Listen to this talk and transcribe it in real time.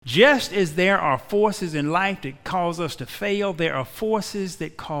Just as there are forces in life that cause us to fail, there are forces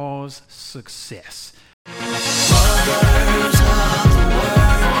that cause success. Brothers of the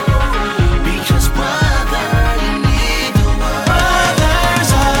word, because brother, you need the word. Brothers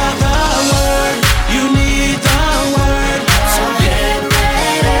of the word, you need the word. So get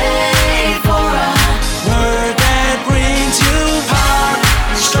ready for a word that brings you power,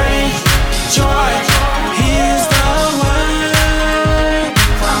 strength, joy. Here's the word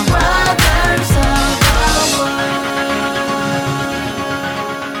from brothers of the word.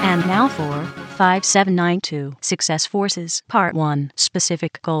 And now for 5792 Success Forces Part 1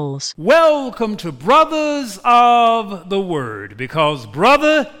 Specific Goals. Welcome to Brothers of the Word, because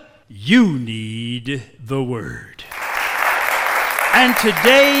brother, you need the Word. And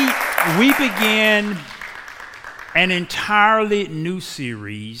today we begin an entirely new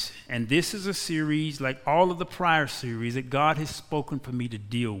series, and this is a series like all of the prior series that God has spoken for me to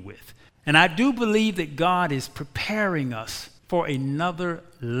deal with. And I do believe that God is preparing us for another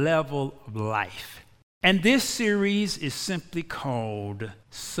level of life. And this series is simply called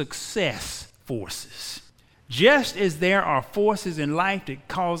Success Forces. Just as there are forces in life that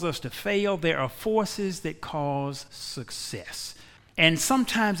cause us to fail, there are forces that cause success. And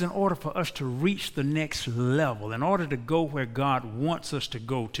sometimes in order for us to reach the next level, in order to go where God wants us to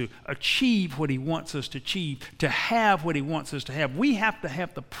go, to achieve what he wants us to achieve, to have what he wants us to have, we have to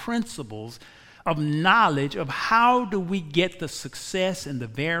have the principles of knowledge of how do we get the success in the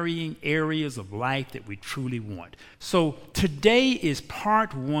varying areas of life that we truly want. So today is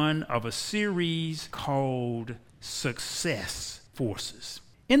part 1 of a series called Success Forces.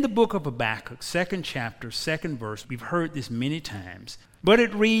 In the book of Habakkuk, 2nd chapter, 2nd verse, we've heard this many times, but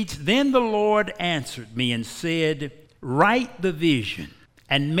it reads, "Then the Lord answered me and said, write the vision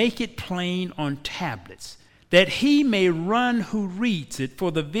and make it plain on tablets, that he may run who reads it,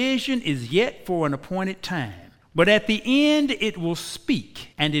 for the vision is yet for an appointed time. But at the end it will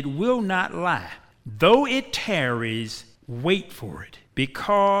speak, and it will not lie. Though it tarries, wait for it,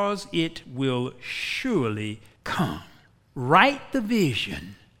 because it will surely come." Write the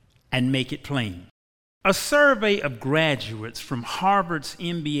vision and make it plain. A survey of graduates from Harvard's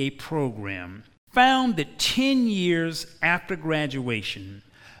MBA program found that 10 years after graduation,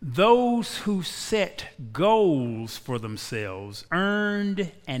 those who set goals for themselves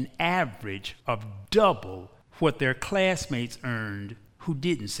earned an average of double what their classmates earned who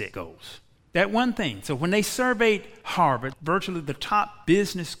didn't set goals. That one thing. So when they surveyed Harvard, virtually the top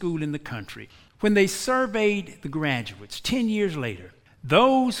business school in the country, when they surveyed the graduates 10 years later,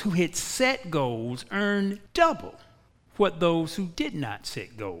 those who had set goals earned double what those who did not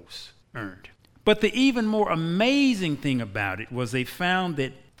set goals earned. But the even more amazing thing about it was they found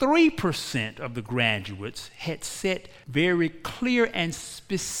that 3% of the graduates had set very clear and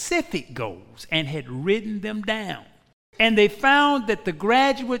specific goals and had written them down. And they found that the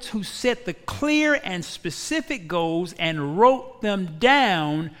graduates who set the clear and specific goals and wrote them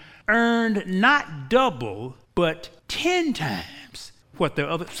down earned not double, but 10 times what their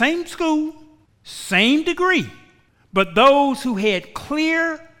other, same school, same degree. But those who had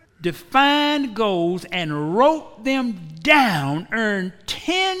clear, defined goals and wrote them down earned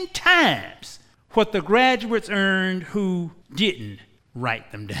 10 times what the graduates earned who didn't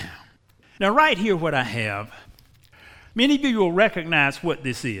write them down. Now, right here what I have, many of you will recognize what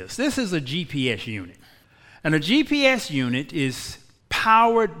this is. This is a GPS unit. And a GPS unit is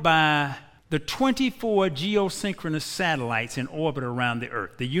powered by the 24 geosynchronous satellites in orbit around the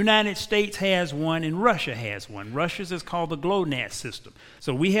Earth. The United States has one and Russia has one. Russia's is called the GLONASS system.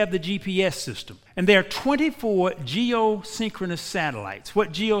 So we have the GPS system. And there are 24 geosynchronous satellites.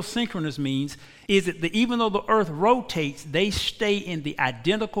 What geosynchronous means is that even though the Earth rotates, they stay in the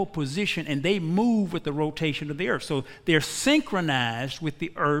identical position and they move with the rotation of the Earth. So they're synchronized with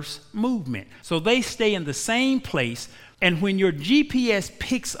the Earth's movement. So they stay in the same place. And when your GPS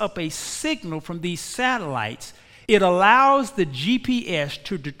picks up a signal from these satellites, it allows the GPS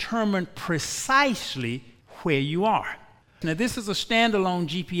to determine precisely where you are. Now, this is a standalone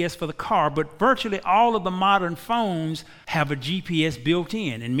GPS for the car, but virtually all of the modern phones have a GPS built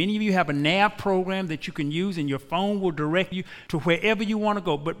in. And many of you have a nav program that you can use, and your phone will direct you to wherever you want to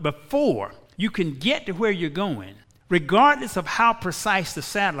go. But before you can get to where you're going, regardless of how precise the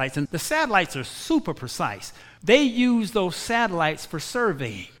satellites, and the satellites are super precise, they use those satellites for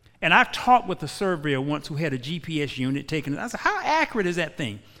surveying. And I talked with a surveyor once who had a GPS unit taken. I said, how accurate is that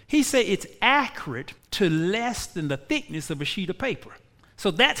thing? He said it's accurate to less than the thickness of a sheet of paper.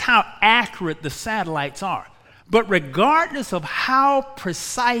 So that's how accurate the satellites are. But regardless of how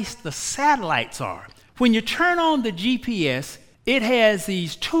precise the satellites are, when you turn on the GPS, it has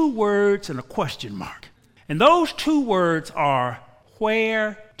these 2 words and a question mark. And those 2 words are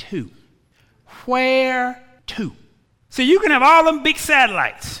where to. Where to. So you can have all them big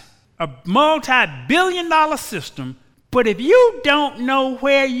satellites, a multi-billion-dollar system, but if you don't know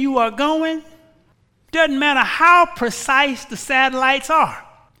where you are going, doesn't matter how precise the satellites are,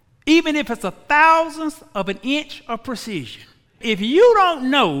 even if it's 1,000th of an inch of precision. If you don't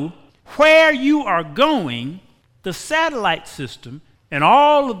know where you are going, the satellite system and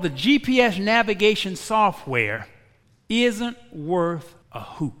all of the GPS navigation software isn't worth a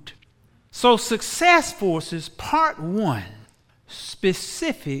hoot. So Success Forces Part 1,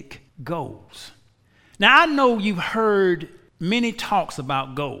 specific goals. Now I know you've heard many talks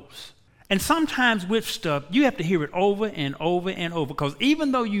about goals. And sometimes with stuff, you have to hear it over and over and over, because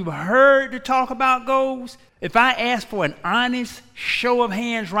even though you've heard the talk about goals, if I ask for an honest show of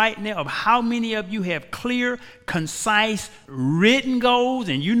hands right now of how many of you have clear, concise, written goals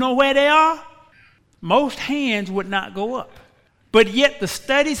and you know where they are, most hands would not go up. But yet the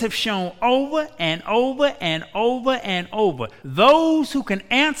studies have shown over and over and over and over, those who can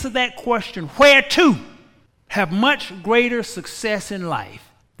answer that question, where to, have much greater success in life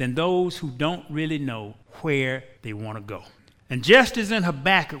than those who don't really know where they want to go. And just as in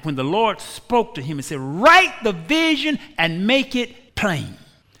Habakkuk, when the Lord spoke to him and said, write the vision and make it plain.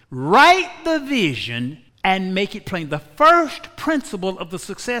 Write the vision and make it plain. The first principle of the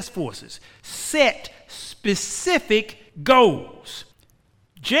Success Forces, set specific goals.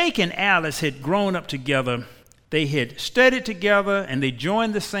 Jake and Alice had grown up together. They had studied together and they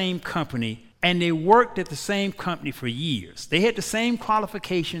joined the same company. And they worked at the same company for years. They had the same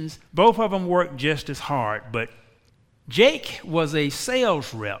qualifications. Both of them worked just as hard. But Jake was a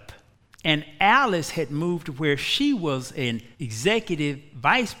sales rep, and Alice had moved to where she was an executive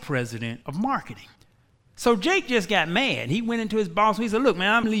vice president of marketing. So Jake just got mad. He went into his boss and he said, look,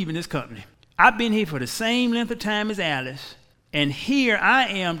 man, I'm leaving this company. I've been here for the same length of time as Alice, and here I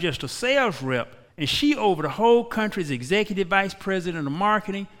am just a sales rep, and she over the whole country's executive vice president of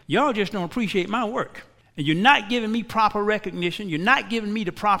marketing. Y'all just don't appreciate my work. And you're not giving me proper recognition. You're not giving me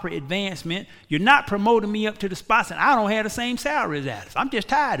the proper advancement. You're not promoting me up to the spots, and I don't have the same salary as Alice. I'm just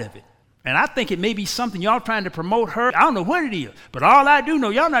tired of it. And I think it may be something y'all trying to promote her. I don't know what it is, but all I do know,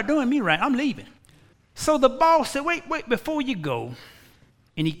 y'all not doing me right. I'm leaving. So the boss said, wait, before you go.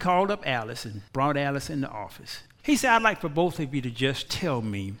 And he called up Alice and brought Alice in the office. He said, I'd like for both of you to just tell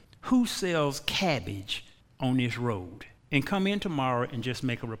me who sells cabbage on this road, and come in tomorrow and just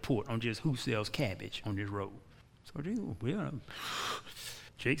make a report on just who sells cabbage on this road. So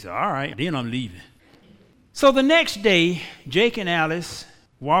Jake said, all right, then I'm leaving. So the next day, Jake and Alice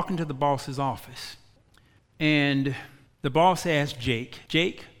walk into the boss's office, and the boss asked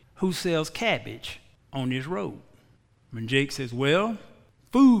Jake, who sells cabbage on this road? And Jake says, well,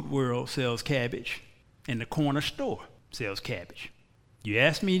 Food World sells cabbage, and the corner store sells cabbage. You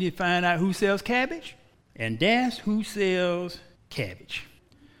asked me to find out who sells cabbage, and that's who sells cabbage.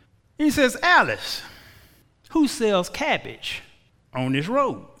 He says, Alice, who sells cabbage on this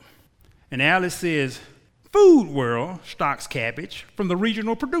road? And Alice says, Food World stocks cabbage from the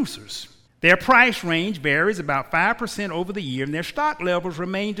regional producers. Their price range varies about 5% over the year, and their stock levels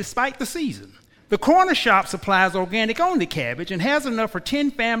remain despite the season. The corner shop supplies organic-only cabbage and has enough for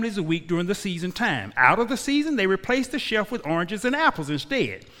 10 families a week during the season time. Out of the season, they replace the shelf with oranges and apples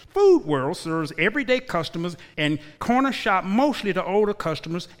instead. Food World serves everyday customers and corner shop mostly to older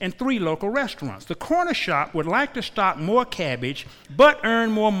customers and 3 local restaurants. The corner shop would like to stock more cabbage but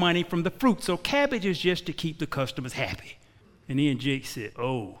earn more money from the fruit, so cabbage is just to keep the customers happy. And then Jake said,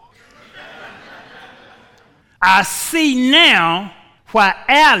 oh. I see now why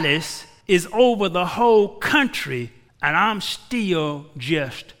Alice is over the whole country, and I'm still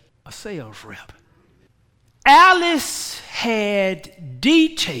just a sales rep. Alice had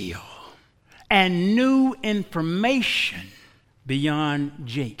detail and new information beyond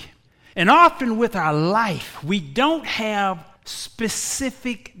Jake. And often with our life, we don't have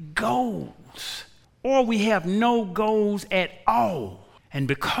specific goals, or we have no goals at all. And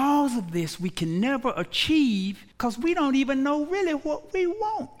because of this, we can never achieve, because we don't even know really what we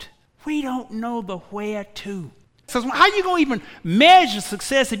want. We don't know the where to. So how are you going to even measure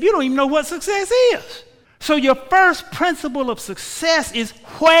success if you don't even know what success is? So your first principle of success is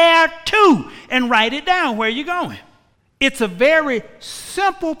where to, and write it down where you're going. It's a very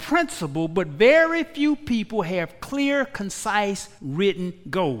simple principle, but very few people have clear, concise, written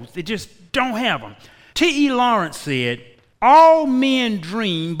goals. They just don't have them. T.E. Lawrence said, all men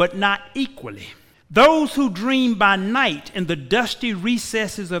dream, but not equally. Those who dream by night in the dusty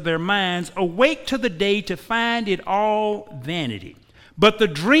recesses of their minds awake to the day to find it all vanity. But the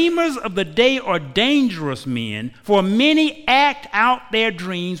dreamers of the day are dangerous men, for many act out their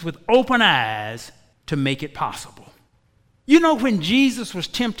dreams with open eyes to make it possible. You know, when Jesus was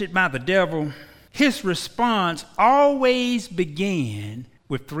tempted by the devil, his response always began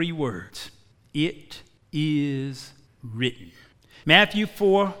with 3 words. It is written. Matthew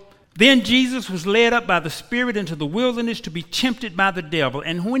 4. Then Jesus was led up by the Spirit into the wilderness to be tempted by the devil.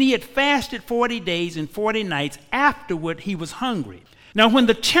 And when he had fasted 40 days and 40 nights, afterward he was hungry. Now when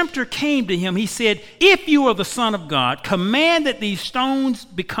the tempter came to him, he said, if you are the Son of God, command that these stones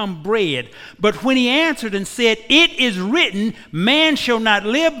become bread. But when he answered and said, it is written, man shall not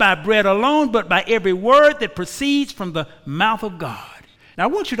live by bread alone, but by every word that proceeds from the mouth of God. Now I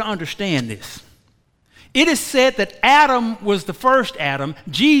want you to understand this. It is said that Adam was the first Adam,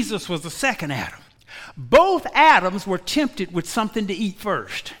 Jesus was the second Adam. Both Adams were tempted with something to eat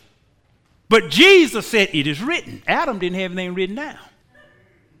first. But Jesus said, it is written. Adam didn't have anything written down.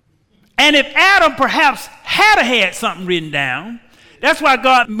 And if Adam perhaps had something written down, that's why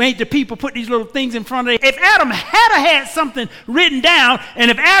God made the people put these little things in front of them. If Adam had something written down,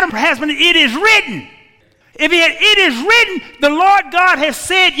 and if Adam perhaps, it is written. If it is written, the Lord God has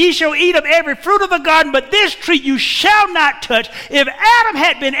said, ye shall eat of every fruit of the garden, but this tree you shall not touch. If Adam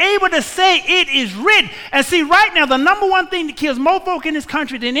had been able to say, it is written. And see, right now, the number one thing that kills more folk in this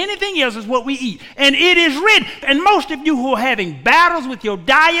country than anything else is what we eat. And it is written. And most of you who are having battles with your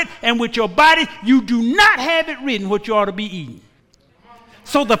diet and with your body, you do not have it written what you ought to be eating.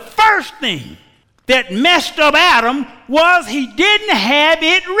 So the first thing that messed up Adam was he didn't have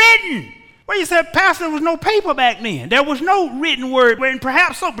it written. Well, you said, Pastor, there was no paper back then. There was no written word, and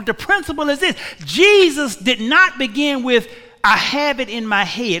perhaps so, but the principle is this. Jesus did not begin with, I have it in my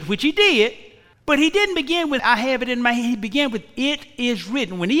head, which he did, but he didn't begin with, I have it in my head. He began with, it is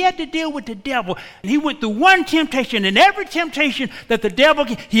written. When he had to deal with the devil, he went through one temptation, and every temptation that the devil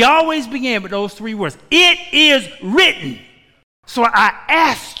came, he always began with those 3 words, it is written. So I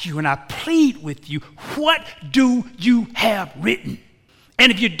ask you and I plead with you, what do you have written?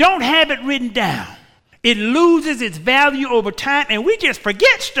 And if you don't have it written down, it loses its value over time, and we just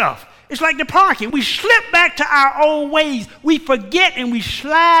forget stuff. It's like the parking. We slip back to our old ways. We forget and we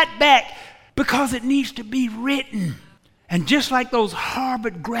slide back because it needs to be written. And just like those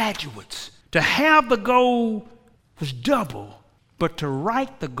Harvard graduates, to have the goal was double, but to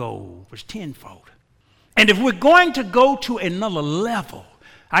write the goal was tenfold. And if we're going to go to another level,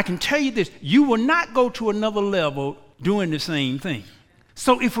 I can tell you this, you will not go to another level doing the same thing.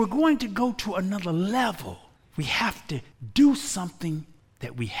 So if we're going to go to another level, we have to do something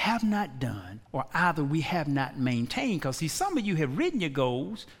that we have not done, or either we have not maintained. Because see, some of you have written your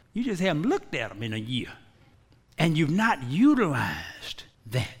goals, you just haven't looked at them in a year. And you've not utilized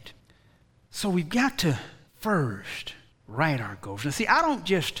that. So we've got to first write our goals. Now see, I don't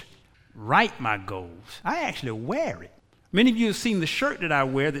just write my goals, I actually wear it. Many of you have seen the shirt that I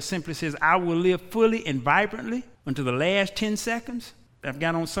wear that simply says, I will live fully and vibrantly until the last 10 seconds. I've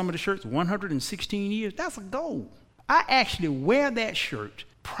got on some of the shirts 116 years. That's a goal. I actually wear that shirt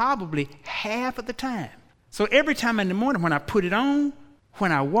probably half of the time. So every time in the morning when I put it on,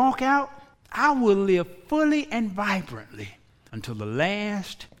 when I walk out, I will live fully and vibrantly until the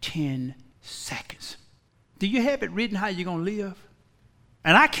last 10 seconds. Do you have it written how you're going to live?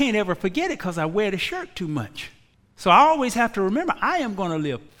 And I can't ever forget it because I wear the shirt too much. So I always have to remember I am going to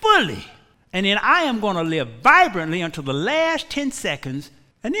live fully. And then I am going to live vibrantly until the last 10 seconds,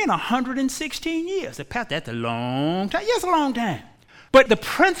 and then 116 years. That's a long time. Yes, a long time. But the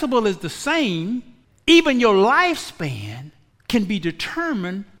principle is the same. Even your lifespan can be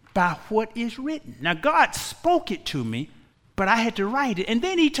determined by what is written. Now, God spoke it to me, but I had to write it. And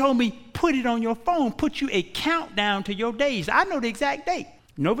then he told me, put it on your phone, put you a countdown to your days. I know the exact date,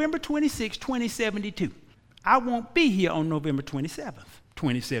 November 26, 2072. I won't be here on November 27th,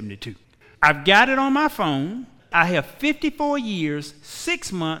 2072. I've got it on my phone. I have 54 years,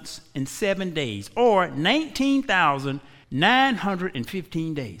 6 months, and 7 days, or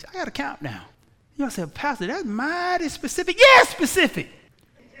 19,915 days. I got a countdown. You'll say, Pastor, that's mighty specific. Yes, specific.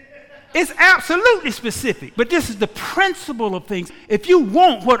 It's absolutely specific. But this is the principle of things. If you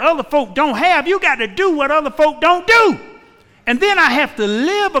want what other folk don't have, you got to do what other folk don't do. And then I have to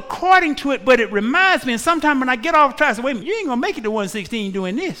live according to it, but it reminds me, and sometimes when I get off track, I say, wait a minute, you ain't going to make it to 116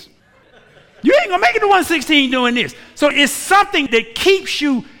 doing this. You ain't going to make it to 116 doing this. So it's something that keeps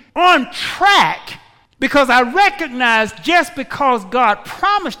you on track, because I recognize just because God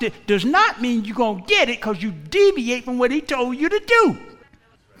promised it does not mean you're going to get it because you deviate from what he told you to do.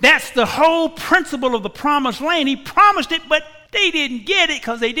 That's the whole principle of the promised land. He promised it, but they didn't get it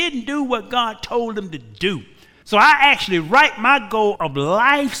because they didn't do what God told them to do. So I actually write my goal of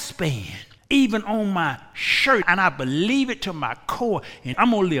lifespan even on my shirt, and I believe it to my core. And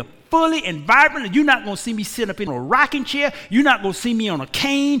I'm going to live fully and vibrantly. You're not going to see me sit up in a rocking chair. You're not going to see me on a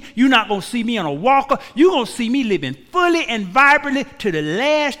cane. You're not going to see me on a walker. You're going to see me living fully and vibrantly to the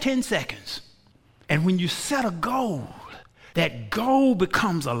last 10 seconds. And when you set a goal, that goal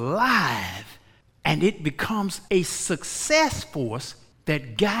becomes alive, and it becomes a success force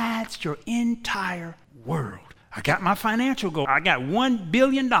that guides your entire world. I got my financial goal. I got $1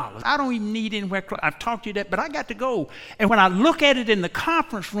 billion. I don't even need anywhere close. I've talked to you that, but I got to go. And when I look at it in the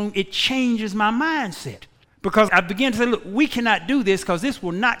conference room, it changes my mindset. Because I begin to say, look, we cannot do this because this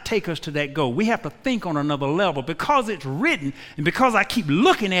will not take us to that goal. We have to think on another level. Because it's written and because I keep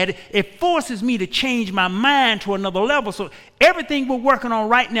looking at it, it forces me to change my mind to another level. So everything we're working on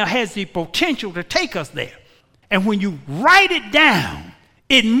right now has the potential to take us there. And when you write it down,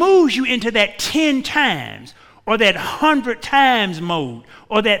 it moves you into that 10 times or that 100 times mode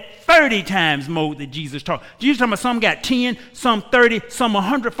or that 30 times mode that Jesus taught. Jesus talking about some got 10, some 30, some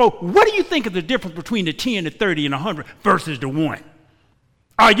 100 folk. What do you think of the difference between the 10, the 30, and 100 versus the 1?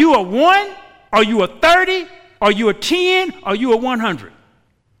 Are you a 1? Are you a 30? Are you a 10? Are you a 100?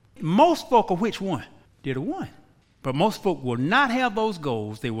 Most folk are which one? They're the 1. But most folk will not have those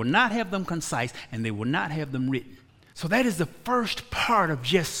goals. They will not have them concise, and they will not have them written. So that is the first part of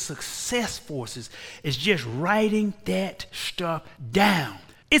just success forces, is just writing that stuff down.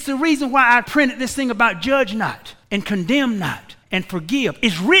 It's the reason why I printed this thing about judge not and condemn not and forgive.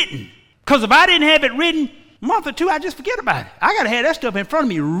 It's written. Because if I didn't have it written, a month or two, I'd just forget about it. I got to have that stuff in front of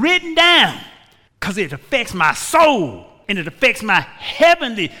me written down because it affects my soul and it affects my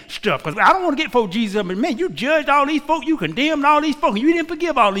heavenly stuff. Because I don't want to get folk Jesus up and, man, you judged all these folk, you condemned all these folk, and you didn't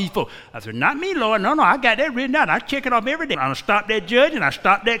forgive all these folk. I said, not me, Lord. No, I got that written down. I check it off every day. I'm going to stop that judging, I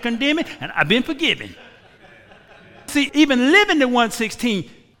stop that condemning, and I've been forgiven. See, even living to 116,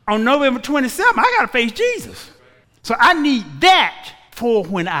 on November 27th, I got to face Jesus. So I need that for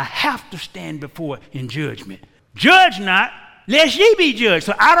when I have to stand before in judgment. Judge not, lest ye be judged.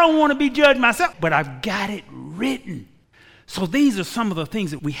 So I don't want to be judged myself, but I've got it written. So these are some of the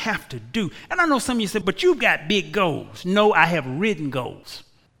things that we have to do. And I know some of you said, but you've got big goals. No, I have written goals.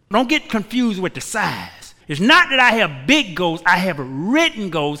 Don't get confused with the size. It's not that I have big goals. I have written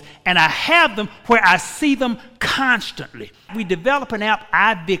goals, and I have them where I see them constantly. We develop an app,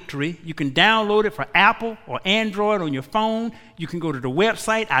 iVictory. You can download it for Apple or Android on your phone. You can go to the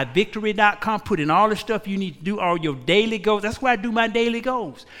website, iVictory.com, put in all the stuff you need to do, all your daily goals. That's where I do my daily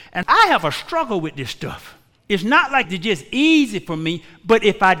goals. And I have a struggle with this stuff. It's not like it's just easy for me, but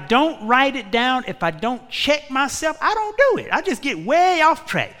if I don't write it down, if I don't check myself, I don't do it. I just get way off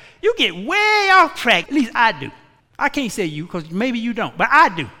track. You get way off track. At least I do. I can't say you because maybe you don't, but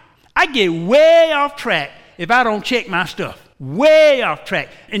I do. I get way off track if I don't check my stuff. Way off track.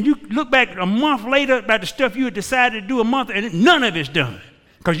 And you look back a month later about the stuff you had decided to do a month, and none of it's done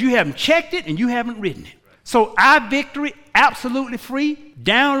because you haven't checked it and you haven't written it. So iVictory, absolutely free.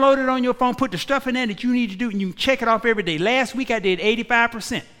 Download it on your phone. Put the stuff in there that you need to do, and you can check it off every day. Last week I did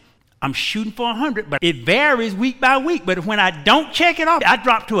 85%. I'm shooting for 100, but it varies week by week. But when I don't check it off, I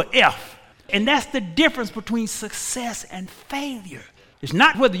drop to an F. And that's the difference between success and failure. It's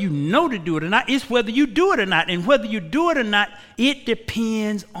not whether you know to do it or not. It's whether you do it or not. And whether you do it or not, it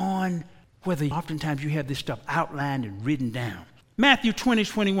depends on whether oftentimes you have this stuff outlined and written down. Matthew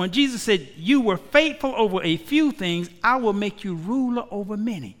 20:21, Jesus said, you were faithful over a few things, I will make you ruler over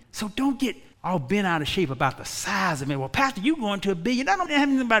many. So don't get all bent out of shape about the size of it. Well, Pastor, you going to $1 billion. I don't have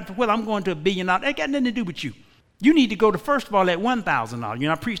anything about whether I'm going to $1 billion. That got nothing to do with you. You need to go to, first of all, at $1,000. You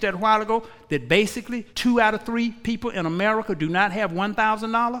know, I preached that a while ago that basically 2 out of 3 people in America do not have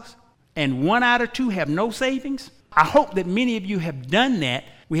 $1,000 and 1 out of 2 have no savings. I hope that many of you have done that.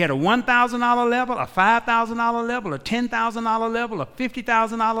 We had a $1,000 level, a $5,000 level, a $10,000 level, a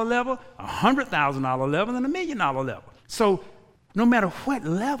 $50,000 level, a $100,000 level, and a $1 million level. So no matter what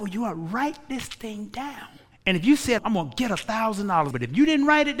level you are, write this thing down. And if you said, I'm going to get $1,000, but if you didn't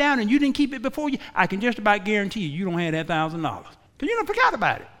write it down and you didn't keep it before you, I can just about guarantee you don't have that $1,000. Because you done forgot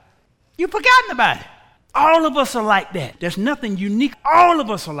about it. You've forgotten about it. All of us are like that. There's nothing unique. All of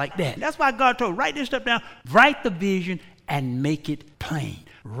us are like that. That's why God told, write this stuff down, write the vision, and make it plain.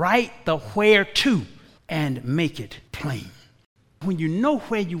 Write the where to and make it plain. When you know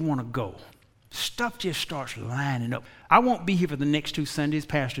where you want to go, stuff just starts lining up. I won't be here for the next 2 Sundays.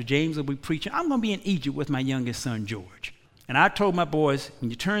 Pastor James will be preaching. I'm going to be in Egypt with my youngest son, George. And I told my boys, when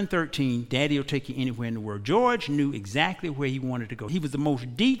you turn 13, Daddy will take you anywhere in the world. George knew exactly where he wanted to go. He was the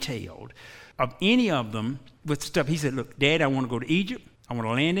most detailed of any of them with stuff. He said, look, Dad, I want to go to Egypt. I want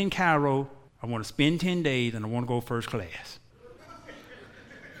to land in Cairo. I want to spend 10 days, and I want to go first class.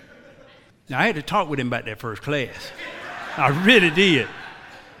 Now, I had to talk with him about that first class. I really did.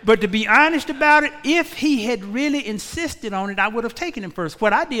 But to be honest about it, if he had really insisted on it, I would have taken him first.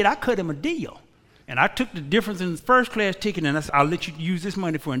 What I did, I cut him a deal. And I took the difference in the first class ticket, and I said, I'll let you use this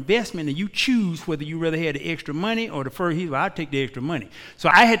money for investment, and you choose whether you rather have the extra money or the first. He said, well, I'll take the extra money. So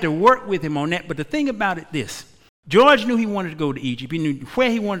I had to work with him on that. But the thing about it, this. George knew he wanted to go to Egypt. He knew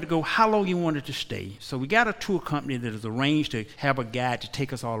where he wanted to go, how long he wanted to stay. So we got a tour company that is arranged to have a guide to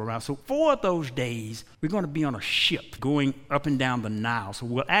take us all around. So 4 of those days, we're going to be on a ship going up and down the Nile. So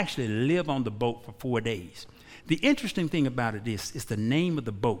we'll actually live on the boat for 4 days. The interesting thing about it is the name of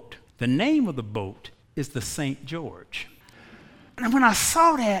the boat. The name of the boat is the St. George. And when I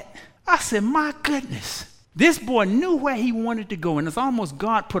saw that, I said, my goodness. This boy knew where he wanted to go, and it's almost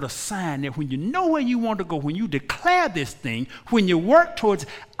God put a sign there. When you know where you want to go, when you declare this thing, when you work towards it,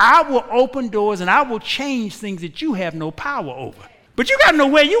 I will open doors and I will change things that you have no power over. But you got to know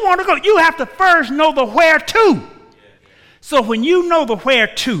where you want to go. You have to first know the where to. So when you know the where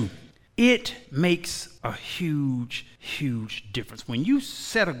to, it makes a huge, huge difference. When you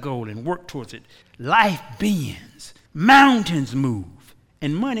set a goal and work towards it, life bends, mountains move,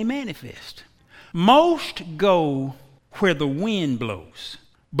 and money manifests. Most go where the wind blows,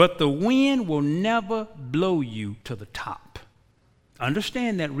 but the wind will never blow you to the top.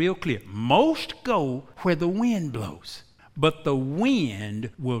 Understand that real clear. Most go where the wind blows, but the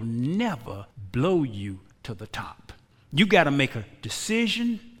wind will never blow you to the top. You got to make a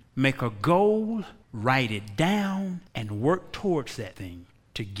decision, make a goal, write it down, and work towards that thing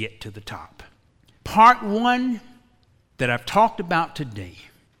to get to the top. Part 1 that I've talked about today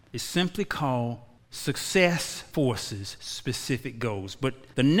is simply called Success Forces Specific Goals. But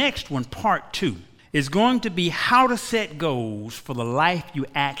the next one, part 2, is going to be how to set goals for the life you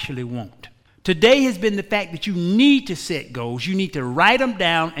actually want. Today has been the fact that you need to set goals. You need to write them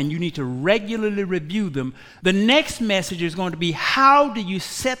down, and you need to regularly review them. The next message is going to be how do you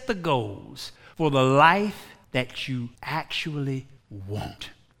set the goals for the life that you actually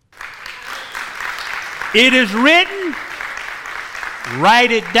want. It is written.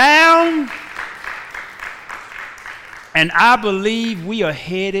 Write it down. And I believe we are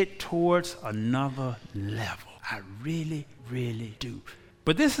headed towards another level. I really, really do.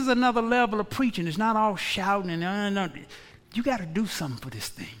 But this is another level of preaching. It's not all shouting and you got to do something for this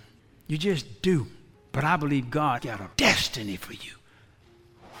thing. You just do. But I believe God got a destiny for you.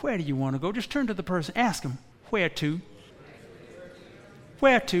 Where do you want to go? Just turn to the person. Ask them, where to?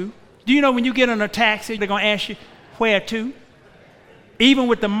 Where to? Do you know when you get in a taxi, they're going to ask you, where to? Even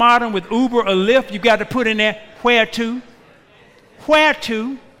with the modern, with Uber or Lyft, you got to put in there, where to? Where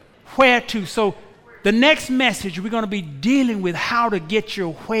to? Where to? So the next message, we're going to be dealing with how to get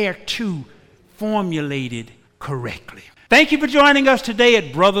your where to formulated correctly. Thank you for joining us today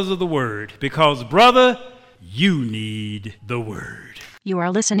at Brothers of the Word, because, brother, you need the Word. You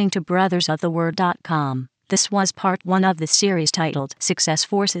are listening to brothersoftheword.com. This was part 1 of the series titled Success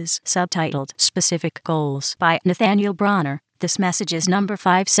Forces, subtitled Specific Goals by Nathaniel Bronner. This message is number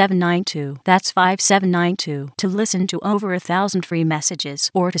 5792. That's 5792. To listen to over 1,000 free messages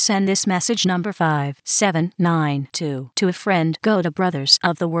or to send this message number 5792 to a friend, go to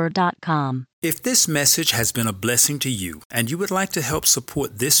brothersoftheword.com. If this message has been a blessing to you and you would like to help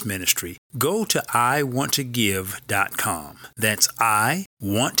support this ministry, go to iwanttogive.com. That's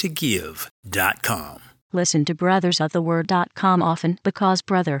iwanttogive.com. Listen to brothersoftheword.com often because,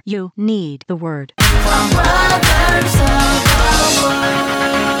 brother, you need the Word. Brothers of the Word.